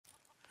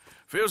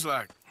Feels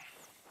like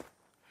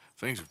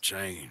things have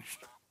changed.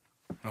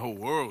 The whole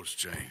world's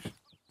changed.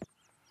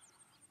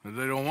 But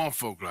they don't want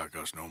folk like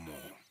us no more.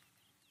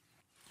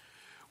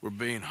 We're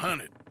being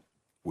hunted.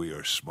 We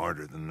are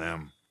smarter than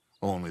them.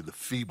 Only the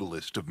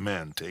feeblest of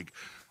men take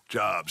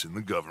jobs in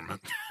the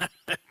government.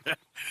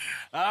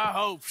 I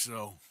hope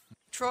so.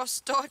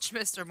 Trust Dutch,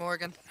 Mr.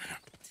 Morgan.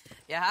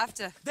 You have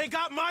to. They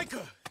got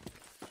Micah!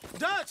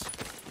 Dutch!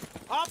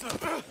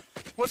 Arthur!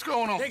 What's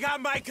going on? They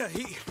got Micah.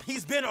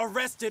 He's been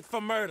arrested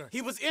for murder.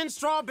 He was in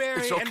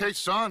Strawberry. It's okay,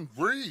 son.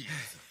 Breathe.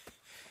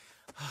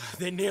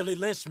 They nearly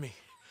lynched me.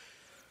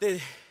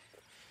 They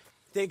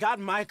got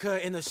Micah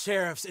and the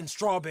sheriffs in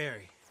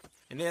Strawberry.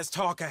 And there's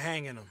talk of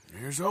hanging him.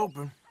 Here's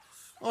hoping.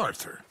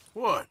 Arthur.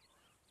 What?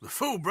 The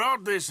fool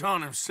brought this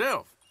on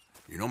himself.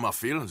 You know my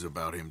feelings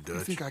about him, You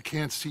Dutch. think I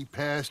can't see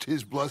past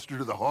his bluster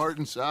to the heart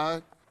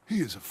inside? He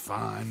is a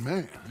fine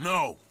man.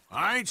 No,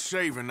 I ain't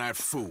saving that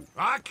fool.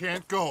 I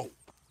can't go.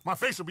 My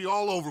face will be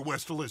all over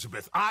West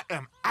Elizabeth. I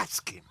am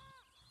asking.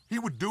 He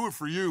would do it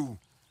for you.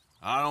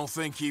 I don't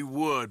think he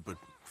would, but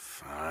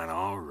fine,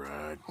 all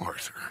right.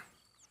 Arthur.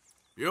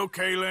 You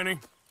okay, Lenny?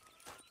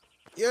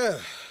 Yeah,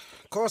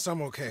 of course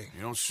I'm okay.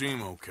 You don't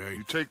seem okay.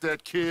 You take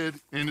that kid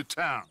into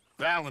town.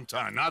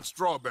 Valentine, not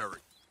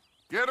Strawberry.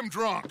 Get him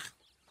drunk.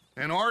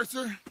 And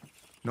Arthur,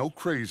 no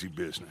crazy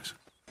business.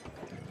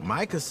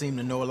 Micah seemed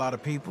to know a lot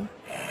of people.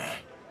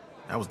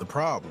 That was the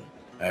problem.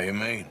 How you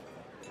mean?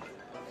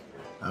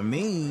 I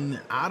mean,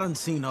 I done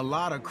seen a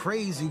lot of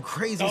crazy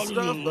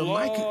stuff, but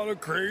Micah...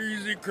 of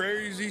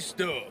crazy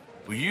stuff.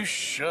 Will you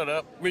shut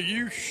up? Will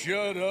you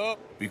shut up?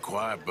 Be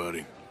quiet,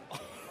 buddy.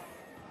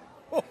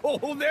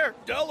 Oh, they're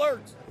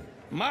dullards.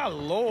 My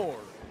lord.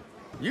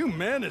 You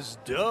men is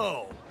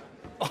dull.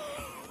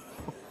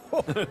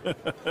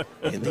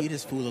 Leave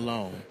this fool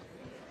alone.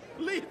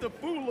 Leave the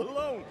fool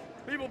alone.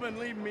 People been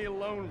leaving me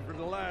alone for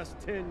the last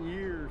 10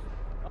 years.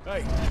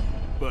 Hey,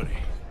 buddy,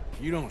 if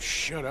you don't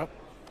shut up,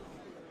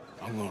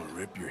 I'm gonna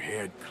rip your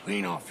head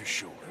clean off your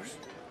shoulders.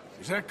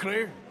 Is that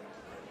clear?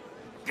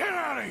 Get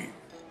out of here!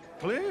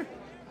 Clear?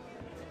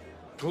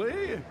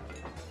 Clear.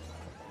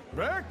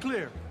 Very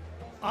clear.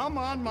 I'm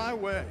on my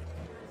way.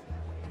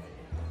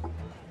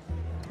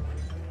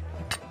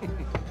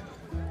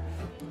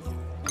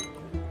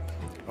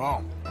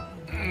 Oh.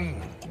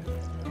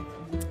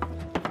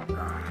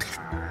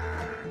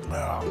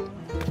 Oh.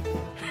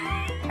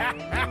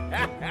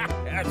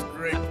 That's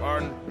great,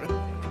 partner.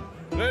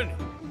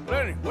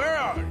 Lenny, where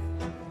are you?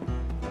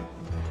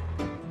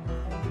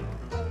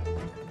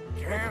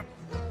 Can't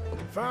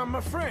find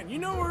my friend. You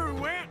know where he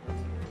went?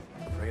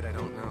 Afraid I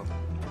don't know.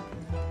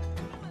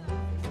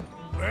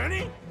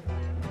 Lenny?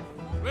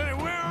 Lenny,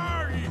 where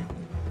are you?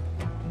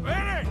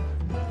 Lenny!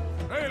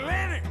 Hey,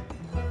 Lenny!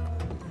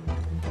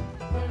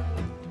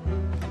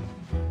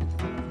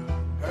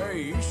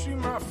 Hey, you see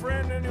my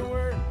friend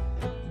anywhere?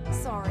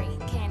 Sorry,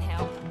 can't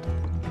help.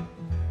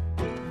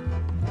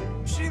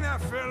 See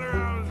that fella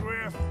I was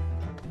with?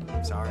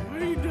 Sorry.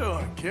 What are you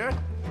doing, kid?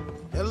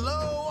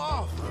 Hello,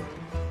 Arthur.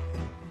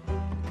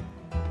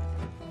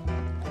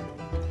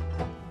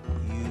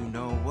 You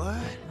know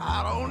what?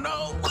 I don't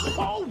know.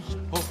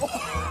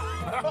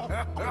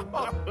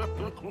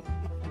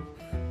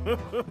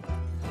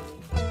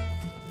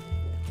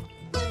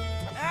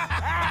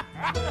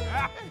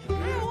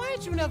 Why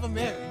ain't you never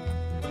married?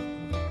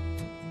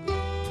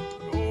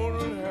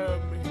 Don't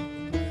have me.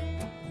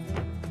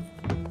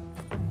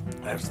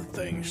 That's the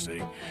thing, you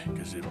see,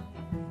 because it...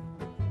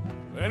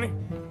 Lenny?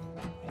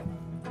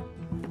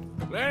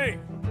 Lenny!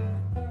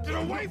 Get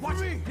away from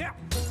me! Yeah.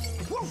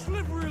 Whoa,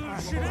 slippery little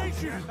shit,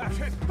 ain't you?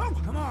 Oh,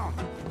 come on.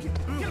 Get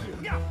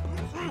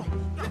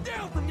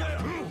down from there!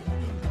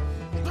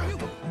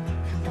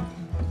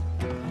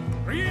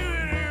 Are you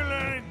in here,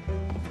 Lenny?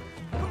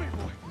 Come here,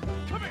 boy.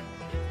 Come here.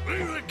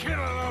 Leave the kid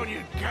alone,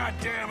 you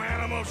goddamn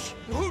animals.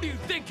 Who do you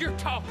think you're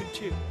talking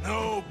to?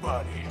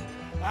 Nobody.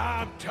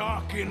 I'm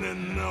talking to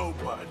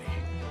nobody.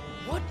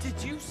 What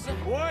did you say?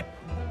 What?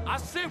 I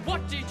said,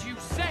 what did you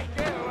say?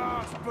 Get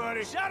lost,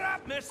 buddy. Shut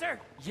up, mister.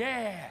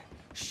 Yeah,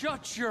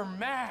 shut your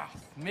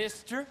mouth,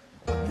 mister.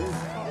 Been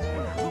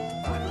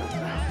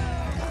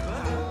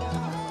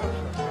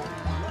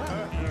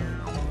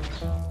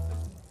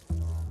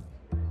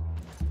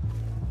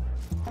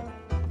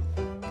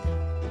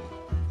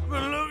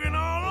looking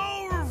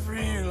all over for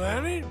you,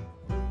 Lenny.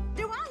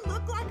 Do I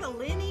look like a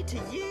Lenny to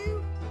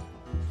you?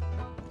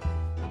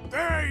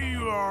 There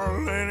you are,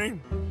 Lenny.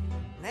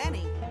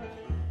 Lenny?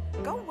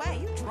 Go away,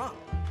 you drunk.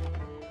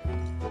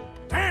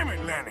 Damn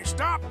it, Lenny.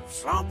 Stop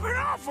slumping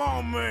off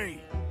on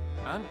me.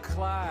 I'm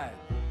Clyde.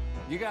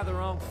 You got the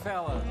wrong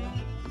fella.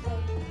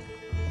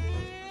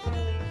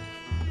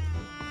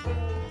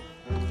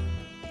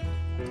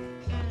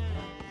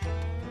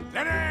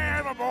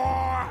 Lenny, my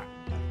boy.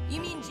 You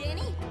mean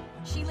Jenny?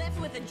 She left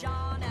with a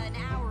John an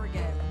hour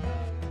ago.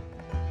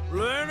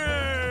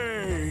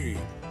 Lenny!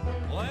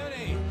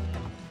 Lenny,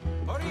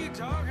 what are you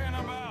talking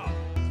about?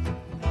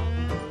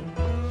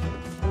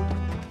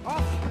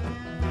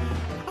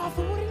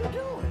 Arthur, what are you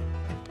doing?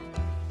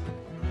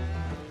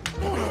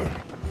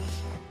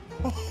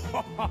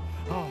 You're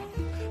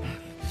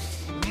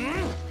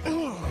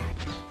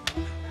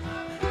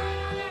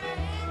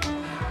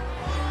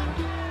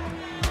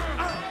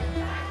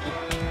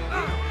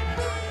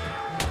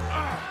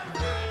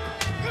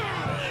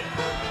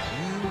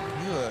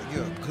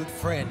a good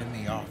friend to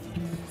me, Arthur.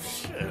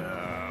 Shut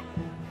up.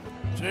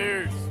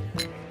 Cheers.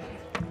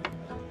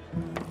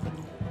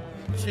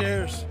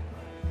 Cheers.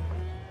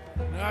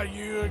 Not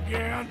you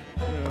again?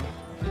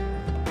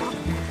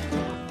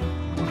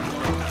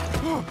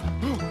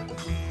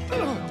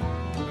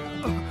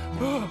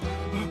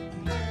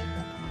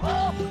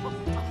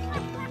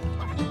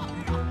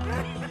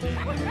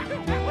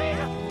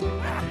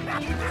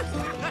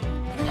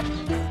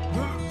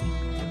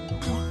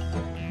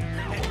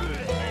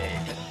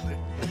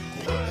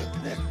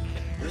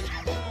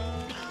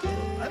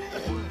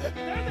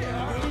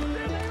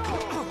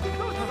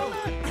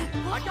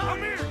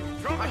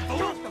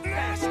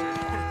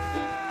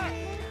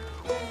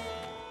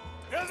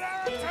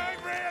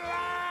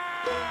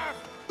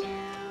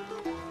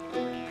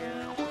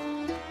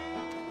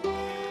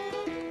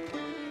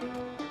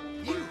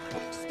 You!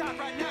 Stop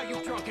right now,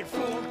 you drunken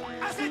fool!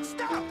 I said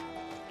stop!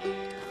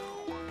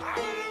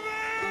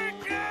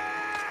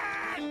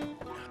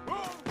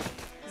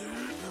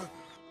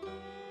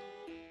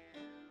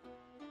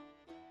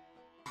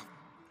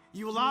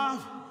 You alive?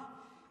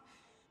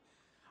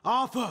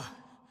 Arthur!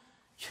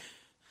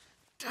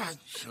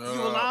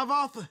 You alive,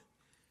 Arthur?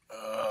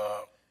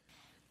 I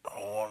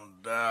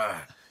want to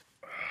die.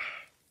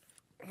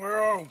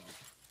 Well,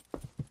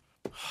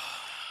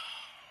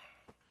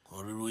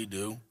 what did we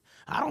do?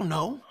 I don't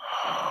know.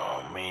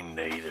 Oh, me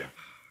neither.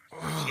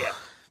 Yeah.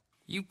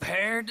 You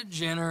pair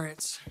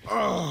degenerates.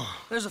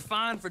 There's a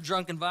fine for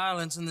drunken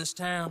violence in this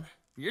town.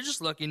 You're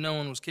just lucky no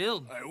one was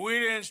killed. Hey, we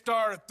didn't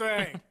start a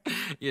thing.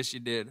 Yes, you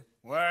did.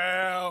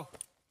 Well,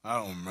 I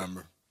don't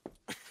remember.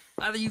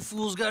 Either you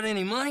fools got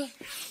any money,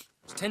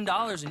 it's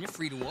 $10 and you're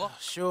free to walk.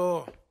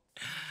 Sure.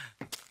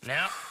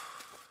 Now,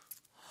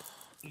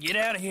 get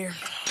out of here.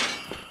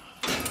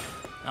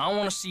 I don't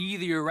want to see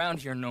either of you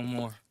around here no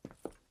more.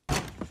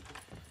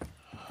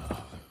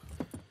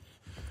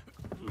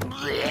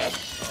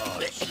 Oh,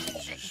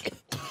 Jesus.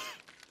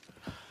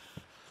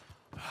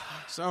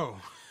 So,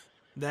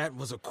 that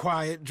was a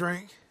quiet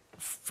drink?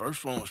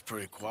 First one was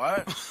pretty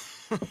quiet.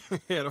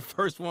 Yeah, the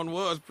first one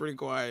was pretty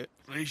quiet.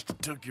 At least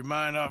it took your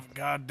mind off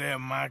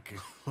goddamn Mikey.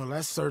 Well,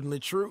 that's certainly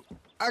true.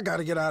 I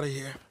gotta get out of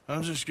here.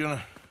 I'm just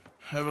gonna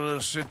have a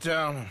little sit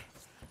down and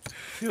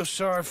feel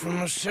sorry for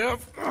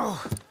myself. Yep.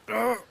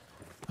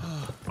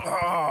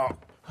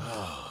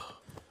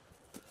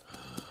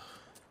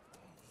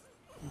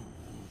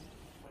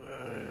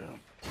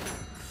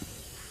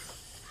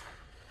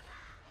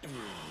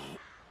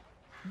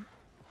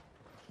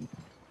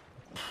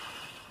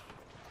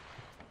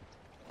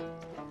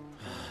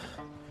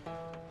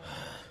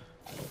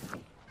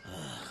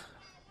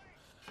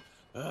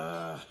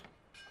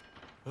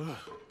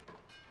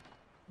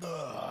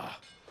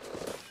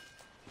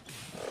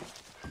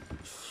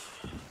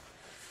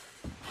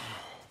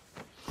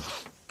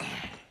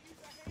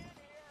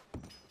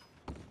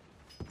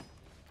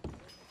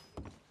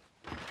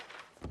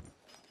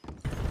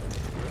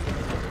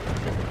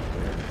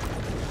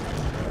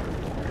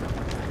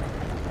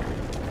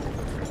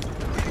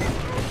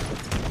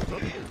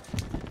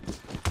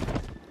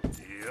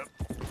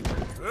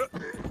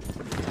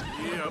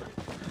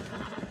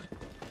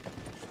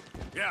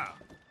 Yeah. Yep.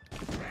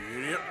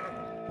 Yep.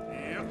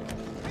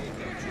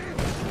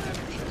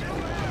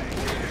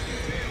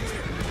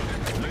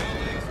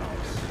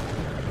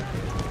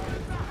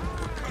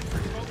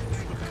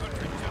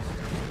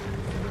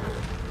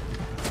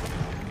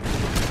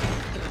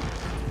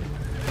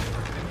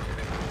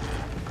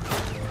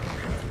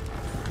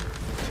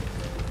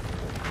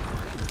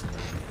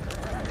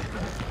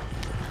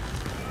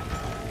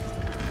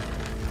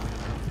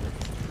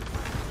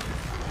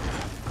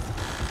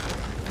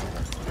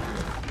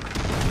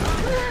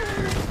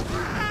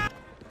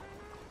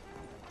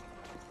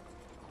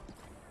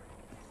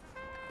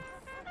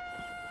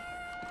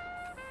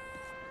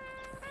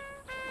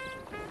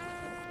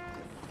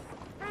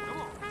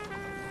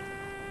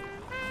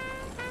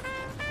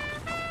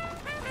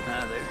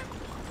 Hi there.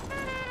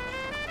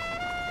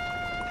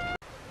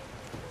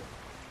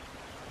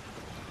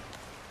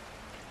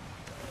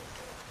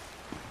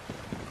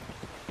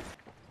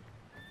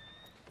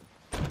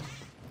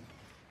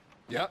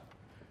 Yep.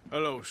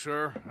 Hello,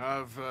 sir.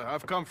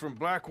 I've come from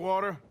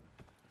Blackwater.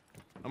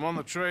 I'm on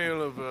the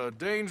trail of a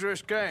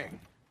dangerous gang.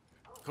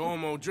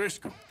 Colm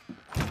O'Driscoll.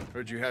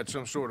 Heard you had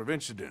some sort of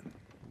incident.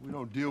 We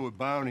don't deal with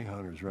bounty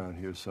hunters around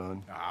here,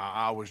 son.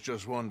 I was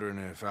just wondering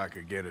if I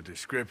could get a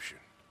description.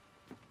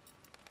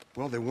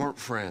 Well, they weren't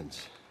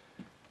friends.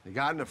 They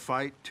got in a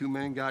fight, 2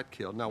 men got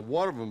killed. Now,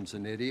 one of them's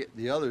an idiot,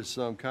 the other's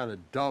some kind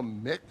of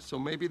dumb mick, so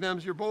maybe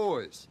them's your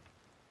boys.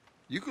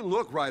 You can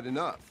look right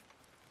enough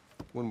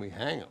when we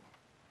hang them.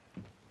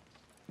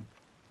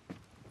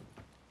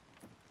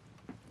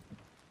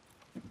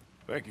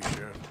 Thank you,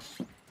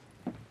 Sheriff.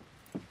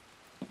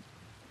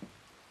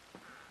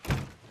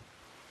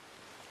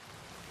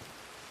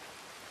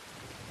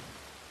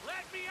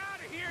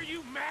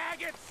 you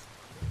maggots!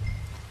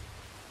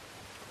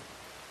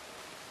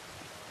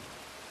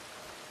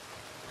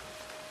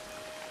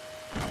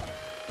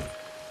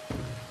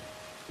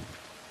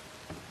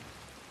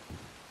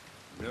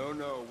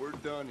 No, we're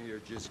done here.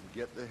 Just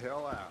get the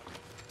hell out.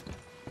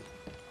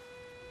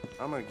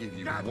 I'm gonna give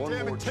you God one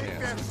damn it, more take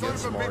chance that to son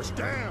get of a bitch smart.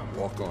 down.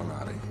 Walk on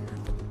out of here.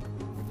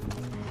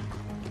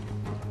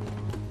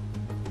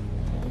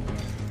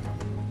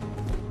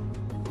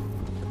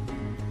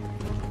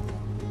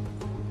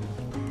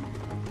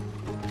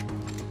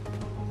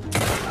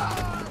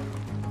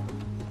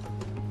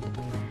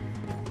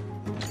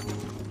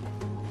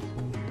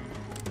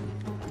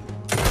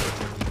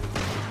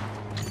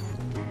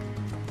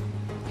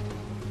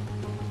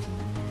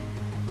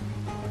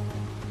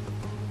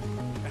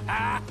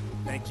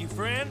 Thank you,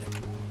 friend.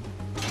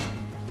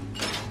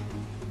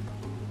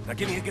 Now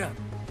give me a gun.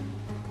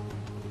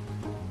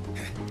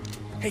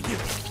 Hey, you.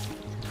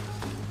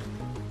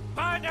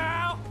 Bye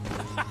now!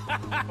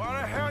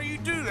 Why the hell you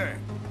do that?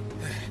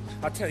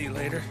 I'll tell you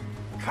later.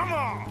 Come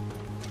on!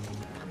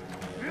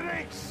 It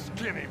ain't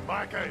Skinny,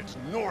 Micah, it's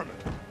Norman.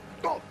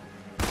 Oh.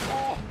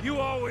 You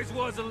always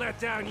was a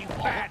letdown, you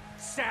fat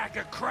sack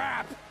of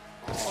crap!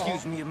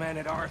 Excuse me a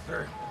minute,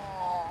 Arthur.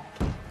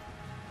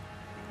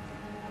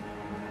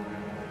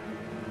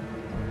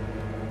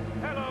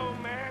 Hello,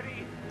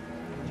 Maddie.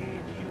 Did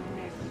you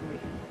miss me?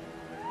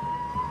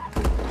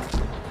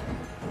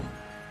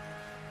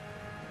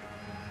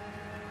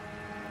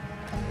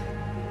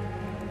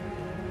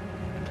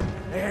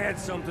 They had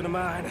something of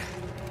mine.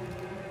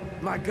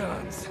 My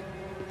guns.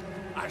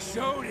 I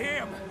showed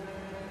him,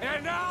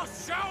 and I'll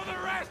show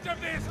the rest of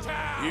this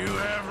town! You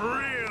have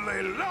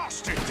really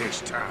lost it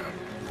this time.